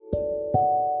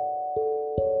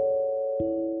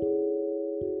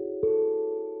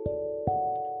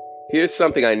Here's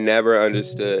something I never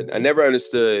understood. I never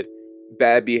understood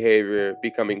bad behavior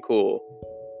becoming cool.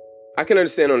 I can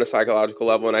understand on a psychological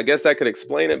level, and I guess I could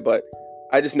explain it, but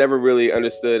I just never really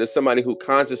understood, as somebody who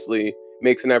consciously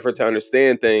makes an effort to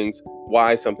understand things,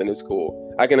 why something is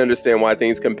cool. I can understand why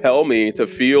things compel me to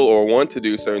feel or want to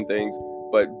do certain things,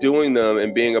 but doing them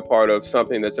and being a part of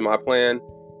something that's in my plan,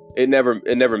 it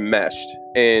never meshed.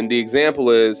 And the example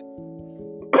is,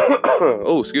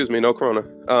 oh, excuse me, no corona.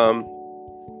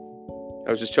 I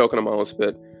was just choking on my own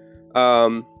spit.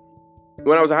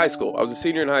 When I was in high school, I was a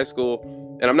senior in high school,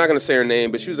 and I'm not going to say her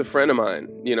name, but she was a friend of mine.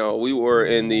 You know, we were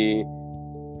in the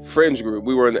fringe group.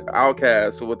 We were in the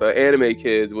outcasts with the anime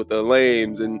kids, with the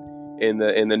lames and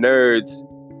the nerds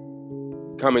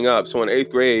coming up. So in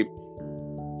 8th grade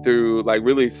through like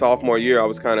really sophomore year, I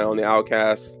was kind of on the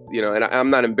outcasts, you know, and I'm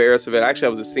not embarrassed of it. Actually,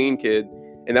 I was a scene kid,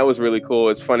 and that was really cool.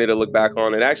 It's funny to look back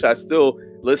on. And actually, I still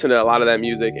listen to a lot of that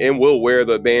music and will wear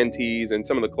the band tees and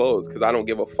some of the clothes because I don't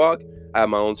give a fuck. I have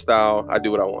my own style. I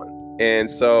do what I want. And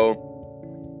so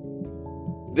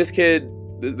this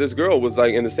girl was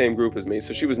like in the same group as me.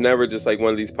 So she was never just like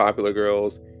one of these popular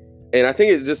girls. And I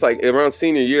think it just like around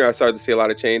senior year, I started to see a lot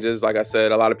of changes. Like I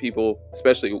said, a lot of people,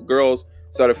 especially girls,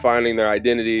 started finding their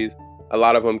identities. A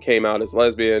lot of them came out as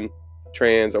lesbian,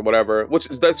 trans, or whatever,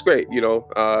 that's great. You know,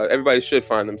 everybody should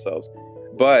find themselves.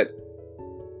 But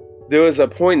there was a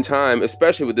point in time,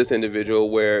 especially with this individual,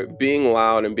 where being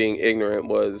loud and being ignorant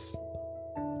was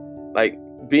like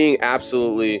being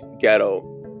absolutely ghetto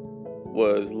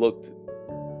was looked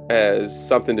as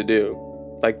something to do,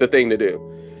 like the thing to do.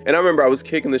 And I remember I was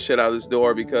kicking the shit out of this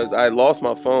door because I had lost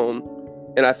my phone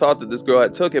and I thought that this girl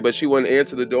had took it, but she wouldn't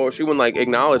answer the door. She wouldn't like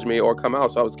acknowledge me or come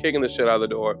out. So I was kicking the shit out of the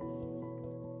door.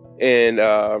 And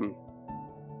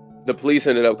the police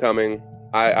ended up coming.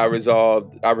 I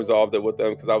resolved it with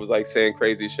them because I was like saying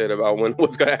crazy shit about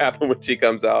what's gonna happen when she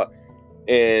comes out.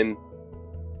 And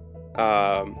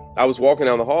I was walking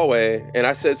down the hallway and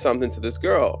I said something to this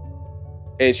girl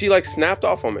and she like snapped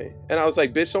off on me. And I was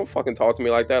like, bitch, don't fucking talk to me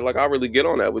like that. Like, I'll really get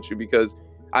on that with you because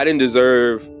I didn't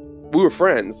deserve, we were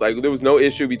friends. Like, there was no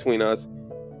issue between us.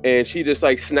 And she just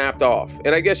like snapped off.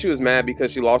 And I guess she was mad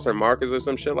because she lost her markers or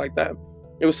some shit like that.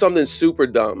 It was something super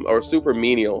dumb or super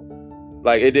menial.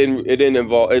 Like, it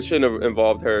shouldn't have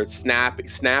involved her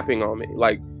snapping on me.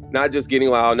 Like, not just getting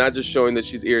loud, not just showing that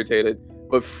she's irritated,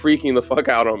 but freaking the fuck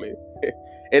out on me.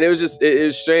 And it was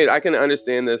strange. I can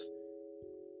understand this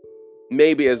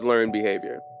maybe as learned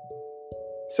behavior.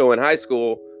 So in high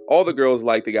school, all the girls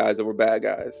liked the guys that were bad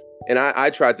guys. And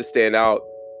I tried to stand out.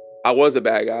 I was a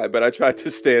bad guy, but I tried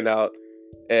to stand out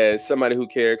as somebody who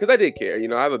cared. Because I did care. You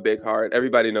know, I have a big heart.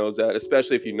 Everybody knows that,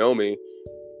 especially if you know me.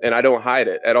 And I don't hide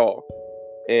it at all.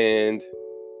 And,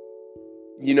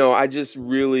 you know, I just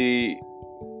really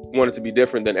wanted to be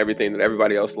different than everything that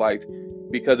everybody else liked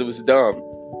because it was dumb.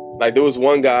 Like, there was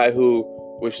one guy who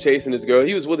was chasing this girl.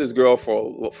 He was with his girl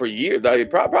for years, like,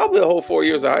 probably the whole 4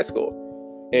 years of high school.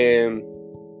 And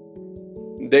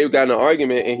they got in an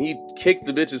argument, and he kicked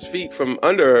the bitch's feet from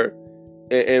under her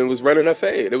and was running her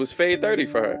fade. It was fade 30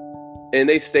 for her. And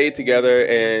they stayed together,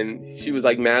 and she was,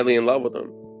 like, madly in love with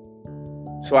him.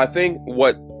 So I think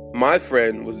what my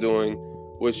friend was doing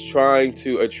was trying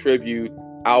to attribute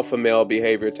alpha male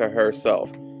behavior to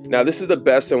herself. Now, this is the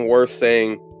best and worst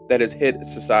saying that has hit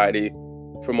society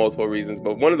for multiple reasons.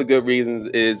 But one of the good reasons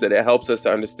is that it helps us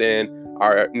to understand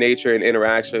our nature and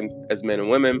interaction as men and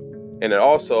women. And it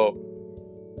also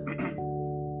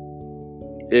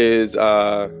is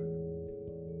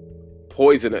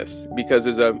poisonous because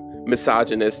there's a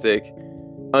misogynistic,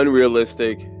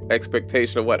 unrealistic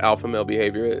expectation of what alpha male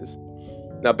behavior is.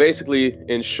 Now, basically,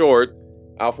 in short,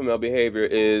 alpha male behavior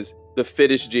is the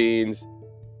fittest genes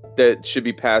that should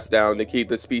be passed down to keep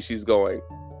the species going.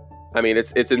 I mean,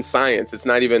 it's in science. It's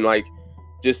not even like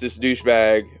just this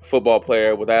douchebag football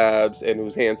player with abs and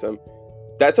who's handsome.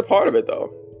 That's a part of it,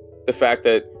 though. The fact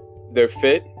that they're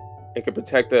fit, it can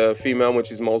protect the female when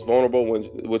she's most vulnerable,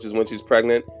 which is when she's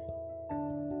pregnant.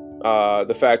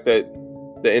 The fact that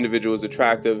the individual is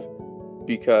attractive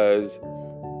because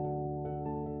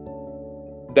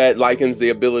that likens the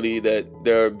ability that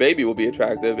their baby will be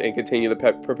attractive and continue the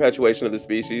perpetuation of the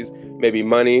species. Maybe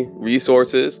money,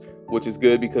 resources, which is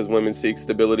good because women seek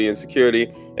stability and security.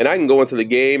 And I can go into the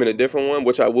game in a different one,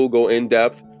 which I will go in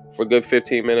depth for a good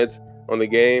 15 minutes on the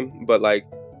game. But like,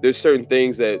 there's certain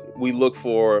things that we look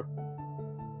for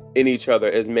in each other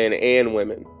as men and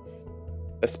women,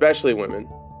 especially women.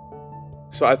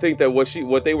 So I think that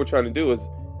what they were trying to do is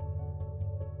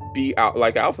be out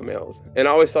like alpha males. And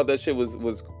I always thought that shit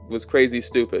was crazy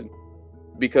stupid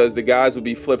because the guys would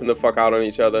be flipping the fuck out on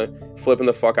each other, flipping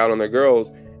the fuck out on their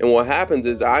girls. And what happens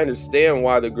is I understand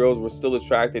why the girls were still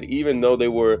attracted, even though they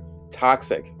were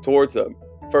toxic towards them.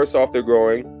 First off, they're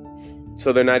growing,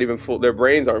 so they're not even full, their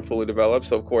brains aren't fully developed.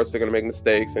 So of course they're going to make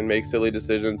mistakes and make silly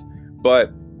decisions.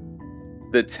 But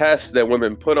the tests that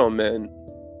women put on men,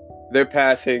 they're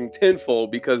passing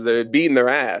tenfold because they're beating their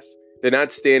ass. They're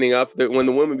not standing up. When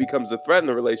the woman becomes a threat in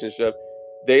the relationship,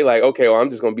 they like, okay, well, I'm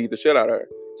just going to beat the shit out of her.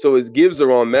 So it gives the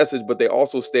wrong message, but they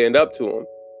also stand up to him.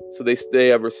 So they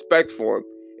have respect for him.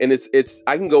 And it's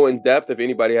I can go in depth if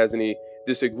anybody has any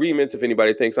disagreements, if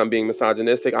anybody thinks I'm being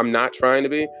misogynistic. I'm not trying to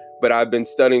be, but I've been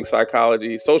studying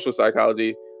psychology, social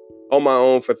psychology on my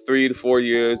own for 3 to 4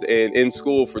 years and in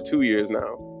school for 2 years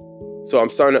now. So I'm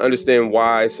starting to understand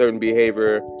why certain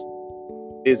behavior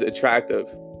is attractive,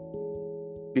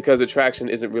 because attraction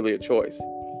isn't really a choice.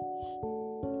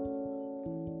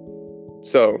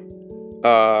 So,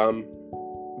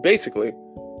 basically,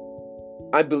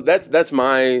 that's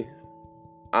my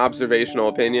observational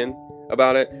opinion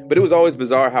about it. But it was always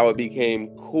bizarre how it became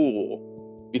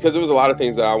cool, because there was a lot of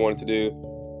things that I wanted to do,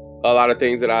 a lot of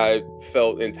things that I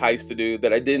felt enticed to do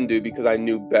that I didn't do because I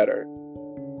knew better.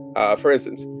 For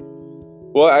instance,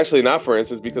 well, actually not for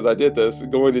instance, because I did this,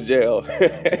 going to jail.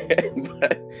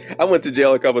 But I went to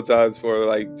jail a couple times for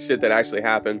like shit that actually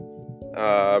happened.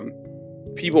 I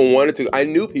knew people who wanted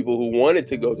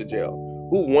to go to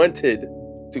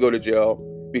jail,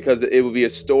 because it would be a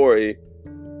story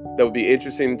that would be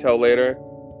interesting to tell later.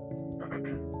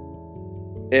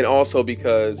 And also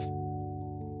because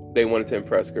they wanted to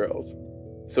impress girls.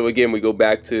 So again, we go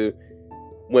back to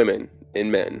women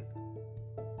and men.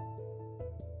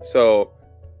 So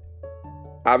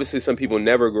obviously some people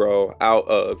never grow out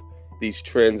of these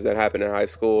trends that happen in high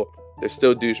school. They're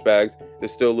still douchebags. They're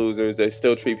still losers. They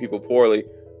still treat people poorly.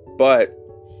 But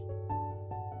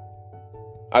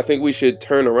I think we should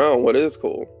turn around what is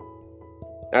cool.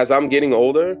 As I'm getting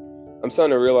older, I'm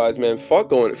starting to realize, man, fuck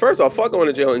going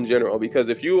to jail in general. Because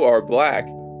if you are black,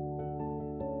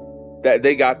 that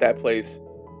they got that place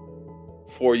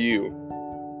for you.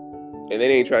 And they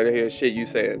ain't trying to hear shit you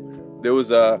saying. There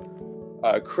was a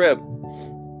Crip,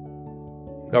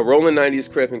 a rolling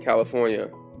 90s Crip in California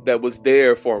that was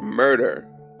there for murder.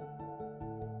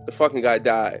 The fucking guy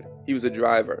died. He was a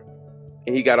driver.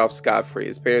 And he got off scot-free.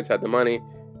 His parents had the money.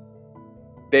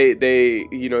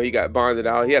 He got bonded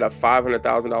out. He had a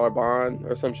 $500,000 bond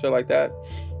or some shit like that.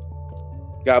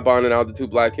 Got bonded out. The 2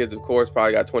 black kids, of course,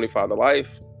 probably got 25 to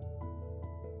life.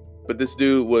 But this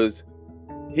dude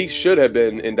he should have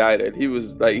been indicted.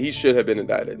 He should have been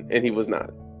indicted, and he was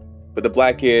not. But the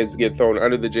black kids get thrown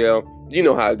under the jail. You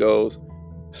know how it goes.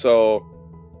 So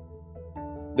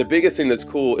the biggest thing that's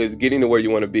cool is getting to where you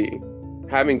want to be,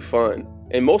 having fun,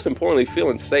 and most importantly,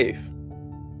 feeling safe.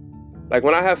 Like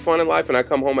when I have fun in life and I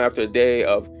come home after a day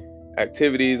of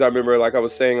activities, I remember, like I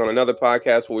was saying on another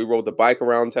podcast, where we rode the bike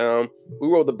around town. We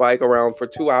rode the bike around for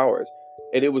 2 hours,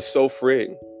 and it was so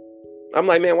freeing. I'm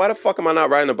like, man, why the fuck am I not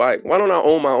riding a bike? Why don't I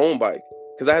own my own bike?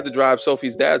 Because I had to drive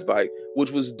Sophie's dad's bike,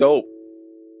 which was dope.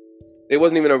 It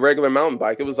wasn't even a regular mountain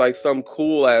bike. It was like some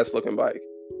cool ass looking bike.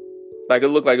 Like it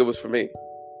looked like it was for me.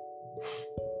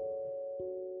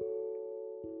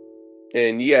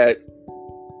 And yet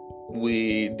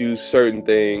we do certain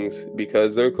things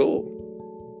because they're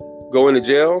cool. Going to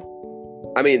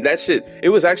jail, I mean, that shit, it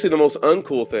was actually the most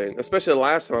uncool thing, especially the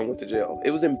last time I went to jail.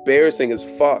 It was embarrassing as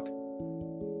fuck.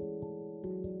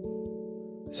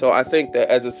 So I think that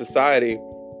as a society,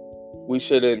 we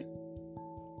shouldn't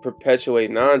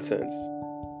perpetuate nonsense.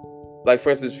 Like, for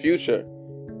instance, Future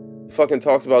fucking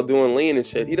talks about doing lean and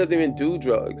shit. He doesn't even do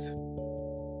drugs.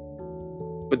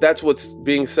 But that's what's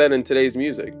being said in today's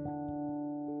music.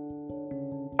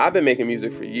 I've been making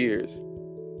music for years.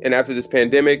 And after this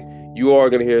pandemic, you are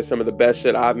going to hear some of the best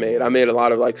shit I've made. I made a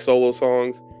lot of like solo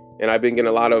songs, and I've been getting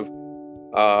a lot of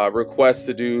requests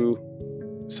to do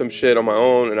some shit on my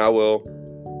own, and I will.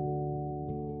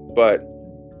 But,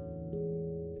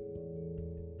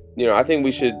 I think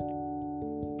we should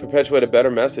perpetuate a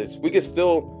better message. We could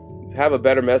still have a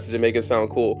better message and make it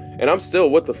sound cool. And I'm still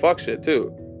with the fuck shit too,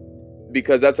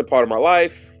 because that's a part of my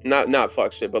life. Not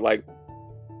fuck shit, but like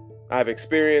I have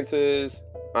experiences.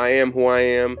 I am who I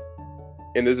am.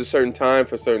 And there's a certain time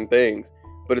for certain things.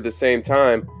 But at the same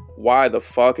time, why the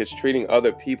fuck is treating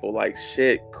other people like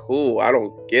shit cool? I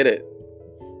don't get it.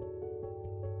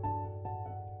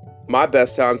 My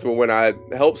best times were when I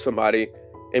helped somebody,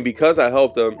 and because I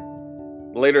helped them,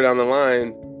 later down the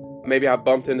line, maybe I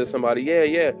bumped into somebody.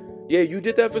 Yeah, you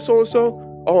did that for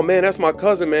so-and-so? Oh, man, that's my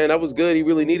cousin, man. That was good. He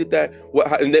really needed that.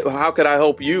 How could I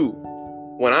help you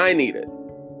when I need it?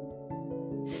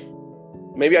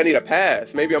 Maybe I need a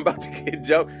pass. Maybe I'm about to get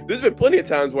jumped. There's been plenty of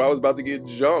times where I was about to get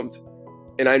jumped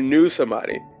and I knew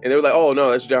somebody and they were like, oh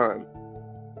no, that's John.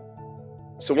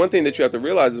 So one thing that you have to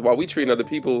realize is while we treat other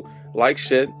people like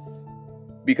shit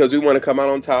because we want to come out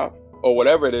on top or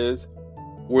whatever it is,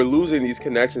 we're losing these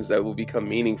connections that will become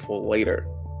meaningful later.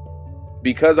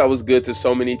 Because I was good to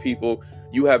so many people,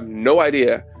 you have no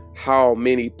idea how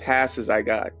many passes I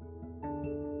got.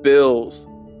 Bills.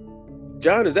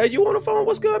 John, is that you on the phone?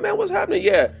 What's good, man? What's happening?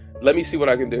 Yeah, let me see what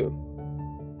I can do.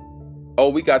 Oh,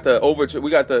 we got the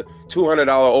 $200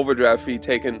 overdraft fee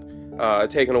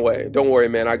taken away. Don't worry,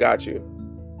 man, I got you.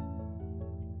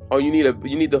 Oh, you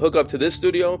need to hook up to this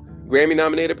studio? Grammy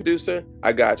nominated producer?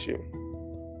 I got you.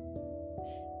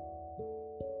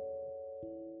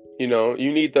 You know,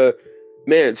 you need the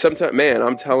sometimes,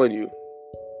 I'm telling you,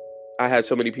 I had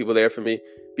so many people there for me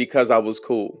because I was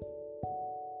cool.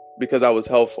 Because I was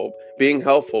helpful. Being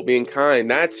kind,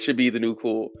 that should be the new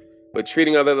cool. But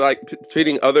treating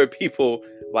other people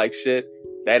like shit,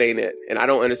 that ain't it. And I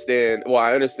don't understand. Well,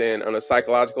 I understand on a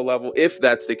psychological level, if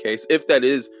that's the case, if that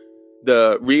is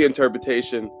the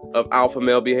reinterpretation of alpha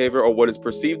male behavior or what is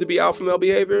perceived to be alpha male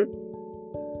behavior,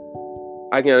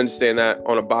 I can understand that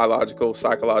on a biological,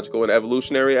 psychological, and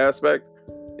evolutionary aspect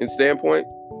and standpoint.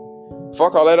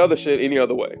 Fuck all that other shit any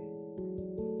other way.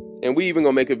 And we even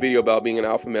gonna make a video about being an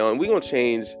alpha male, and we gonna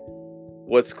change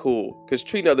what's cool. Because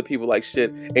treating other people like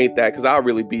shit ain't that, because I'll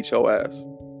really beat your ass.